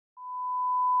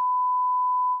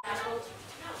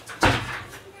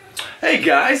Hey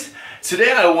guys,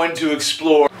 today I want to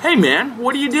explore... Hey man,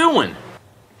 what are you doing?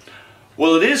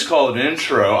 Well, it is called an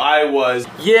intro.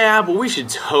 Yeah, but we should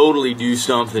totally do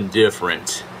something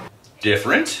different.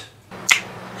 Different?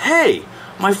 Hey,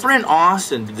 my friend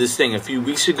Austin did this thing a few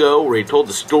weeks ago where he told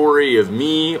the story of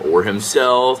me or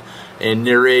himself and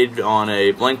narrated on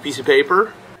a blank piece of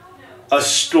paper. A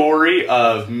story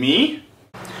of me?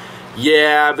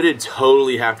 Yeah, but it'd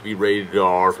totally have to be rated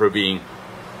R for being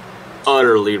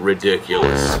utterly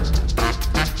ridiculous.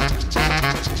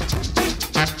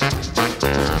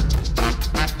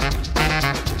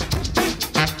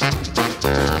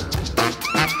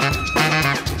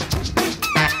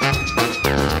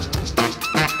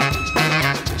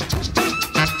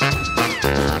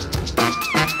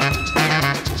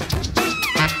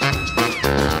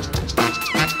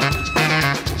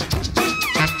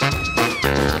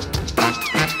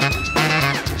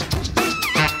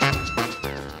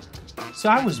 So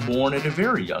I was born at a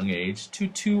very young age to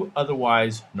two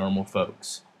otherwise normal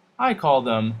folks. I call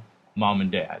them Mom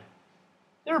and Dad.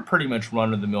 They're pretty much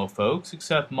run-of-the-mill folks,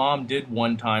 except Mom did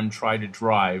one time try to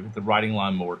drive the riding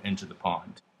lawnmower into the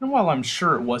pond. And while I'm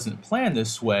sure it wasn't planned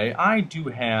this way, I do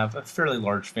have a fairly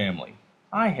large family.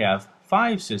 I have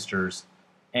 5 sisters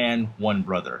and 1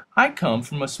 brother. I come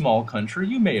from a small country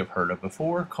you may have heard of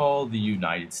before called the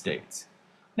United States.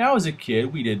 Now as a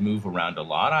kid we did move around a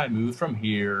lot. I moved from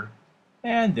here,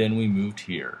 and then we moved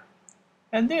here.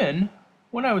 And then,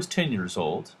 when I was 10 years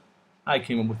old, I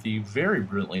came up with the very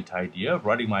brilliant idea of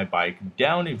riding my bike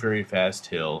down a very fast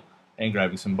hill and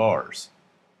grabbing some bars.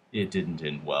 It didn't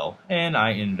end well, and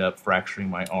I ended up fracturing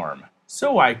my arm.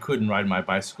 So I couldn't ride my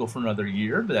bicycle for another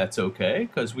year, but that's okay,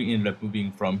 because we ended up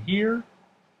moving from here,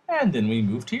 and then we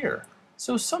moved here.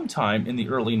 So sometime in the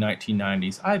early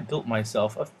 1990s, I built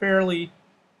myself a fairly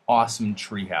awesome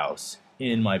treehouse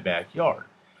in my backyard.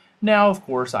 Now, of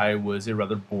course, I was a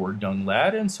rather bored young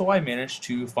lad, and so I managed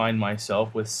to find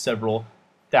myself with several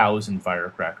thousand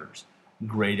firecrackers.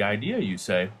 Great idea, you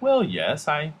say. Well, yes,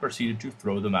 I proceeded to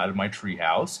throw them out of my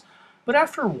treehouse, but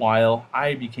after a while,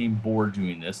 I became bored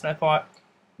doing this, and I thought,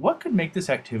 what could make this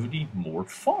activity more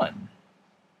fun?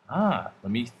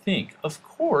 Let me think. Of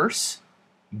course,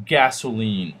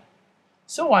 gasoline.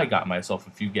 So I got myself a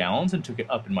few gallons and took it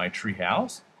up in my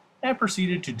treehouse, and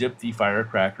proceeded to dip the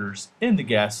firecrackers in the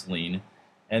gasoline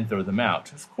and throw them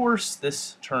out. Of course,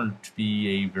 this turned to be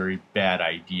a very bad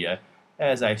idea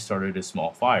as I started a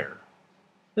small fire.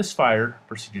 This fire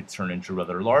proceeded to turn into a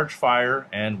rather large fire,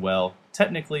 and well,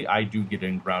 technically I do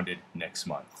get grounded next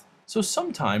month. So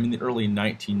sometime in the early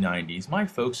 1990s, my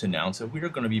folks announced that we are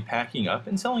going to be packing up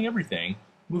and selling everything,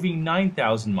 moving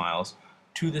 9,000 miles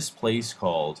to this place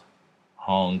called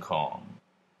Hong Kong.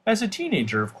 As a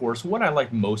teenager, of course, what I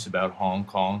liked most about Hong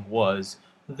Kong was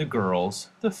the girls,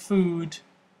 the food,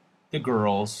 the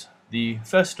girls, the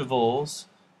festivals,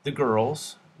 the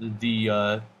girls,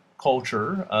 the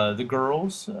culture, the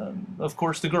girls, of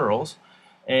course the girls,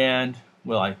 and,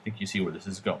 well, I think you see where this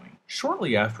is going.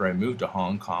 Shortly after I moved to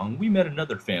Hong Kong, we met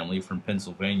another family from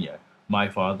Pennsylvania. My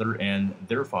father and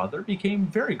their father became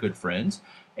very good friends,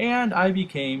 and I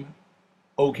became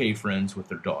okay friends with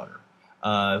their daughter.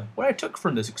 What I took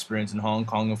from this experience in Hong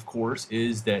Kong, of course,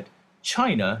 is that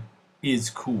China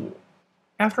is cool.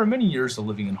 After many years of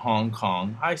living in Hong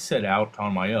Kong, I set out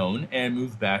on my own and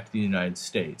moved back to the United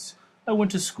States. I went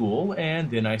to school,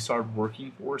 and then I started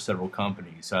working for several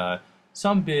companies.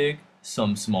 Some big,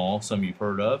 some small, some you've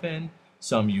heard of, and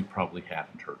some you probably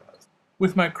haven't heard of.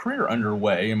 With my career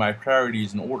underway and my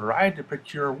priorities in order, I had to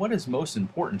procure what is most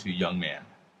important to a young man: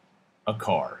 a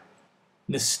car.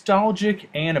 Nostalgic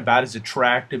and about as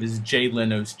attractive as Jay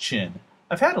Leno's chin,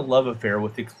 I've had a love affair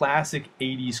with the classic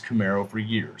 80s Camaro for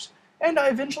years, and I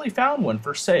eventually found one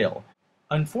for sale.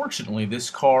 Unfortunately, this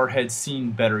car had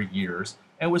seen better years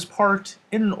and was parked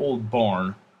in an old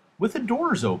barn with the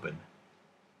doors open.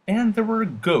 And there were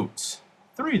goats,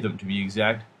 3 of them to be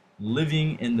exact,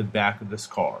 living in the back of this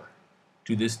car.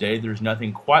 To this day, there's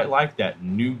nothing quite like that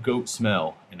new goat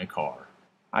smell in a car.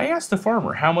 I asked the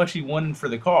farmer how much he wanted for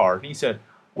the car, and he said,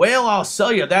 "Well, I'll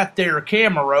sell you that there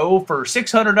Camaro for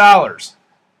 $600,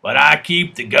 but I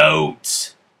keep the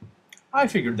goats." I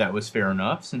figured that was fair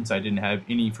enough, since I didn't have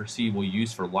any foreseeable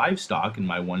use for livestock in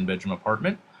my 1-bedroom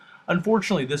apartment.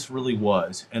 Unfortunately, this really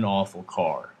was an awful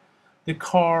car. The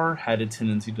car had a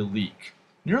tendency to leak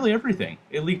nearly everything.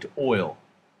 It leaked oil,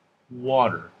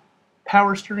 water,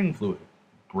 power steering fluid,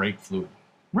 brake fluid,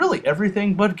 really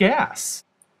everything but gas.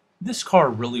 This car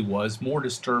really was more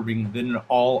disturbing than an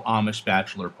all-Amish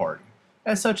bachelor party.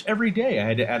 As such, every day I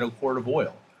had to add a quart of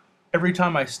oil. Every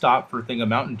time I stopped for a thing of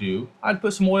Mountain Dew, I'd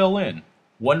put some oil in.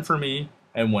 One for me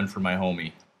and one for my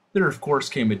homie. There of course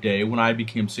came a day when I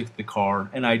became sick of the car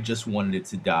and I just wanted it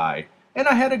to die. And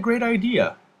I had a great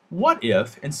idea. What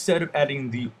if, instead of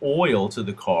adding the oil to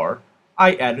the car,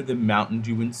 I added the Mountain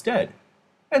Dew instead?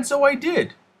 And so I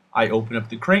did. I opened up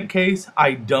the crankcase,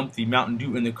 I dumped the Mountain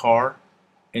Dew in the car,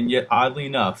 and yet oddly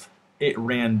enough, it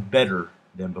ran better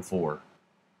than before.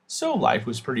 So life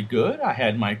was pretty good. I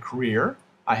had my career,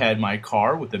 I had my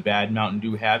car with a bad Mountain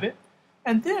Dew habit,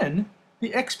 and then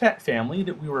the expat family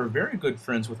that we were very good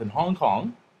friends with in Hong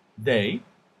Kong, they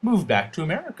moved back to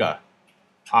America.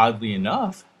 Oddly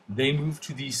enough, they moved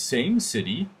to the same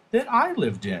city that I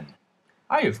lived in.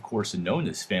 I, of course, had known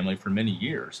this family for many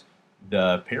years.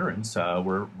 The parents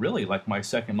were really like my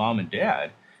second mom and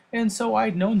dad, and so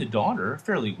I'd known the daughter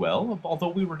fairly well, although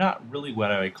we were not really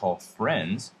what I would call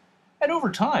friends. And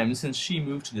over time, since she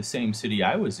moved to the same city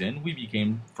I was in, we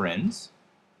became friends,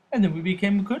 and then we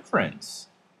became good friends.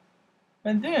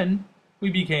 And then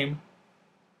we became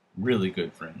really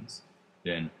good friends,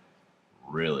 then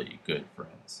really good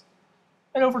friends.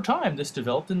 And over time, this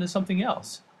developed into something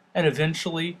else. And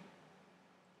eventually,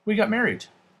 we got married.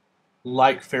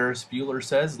 Like Ferris Bueller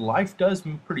says, life does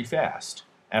move pretty fast.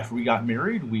 After we got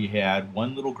married, we had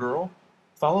one little girl,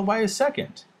 followed by a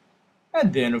second.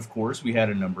 And then, of course, we had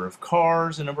a number of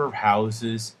cars, a number of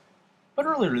houses. But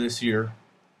earlier this year,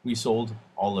 we sold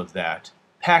all of that,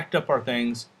 packed up our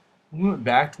things, and we went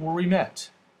back to where we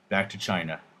met, back to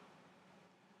China.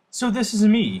 So this is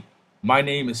me. My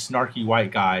name is Snarky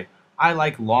White Guy. I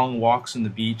like long walks on the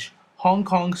beach, Hong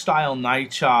Kong style Nai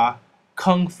Cha,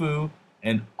 Kung Fu,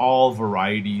 and all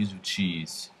varieties of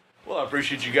cheese. Well, I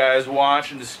appreciate you guys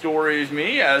watching The Story Is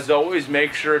Me. As always,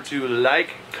 make sure to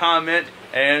like, comment,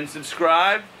 and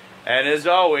subscribe. And as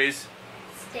always,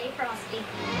 stay frosty.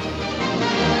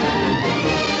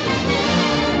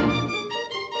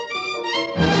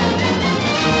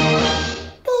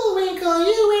 Bullwinkle,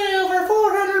 you weigh over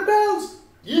 400 pounds.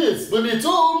 Yes, but it's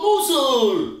all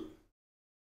muscle.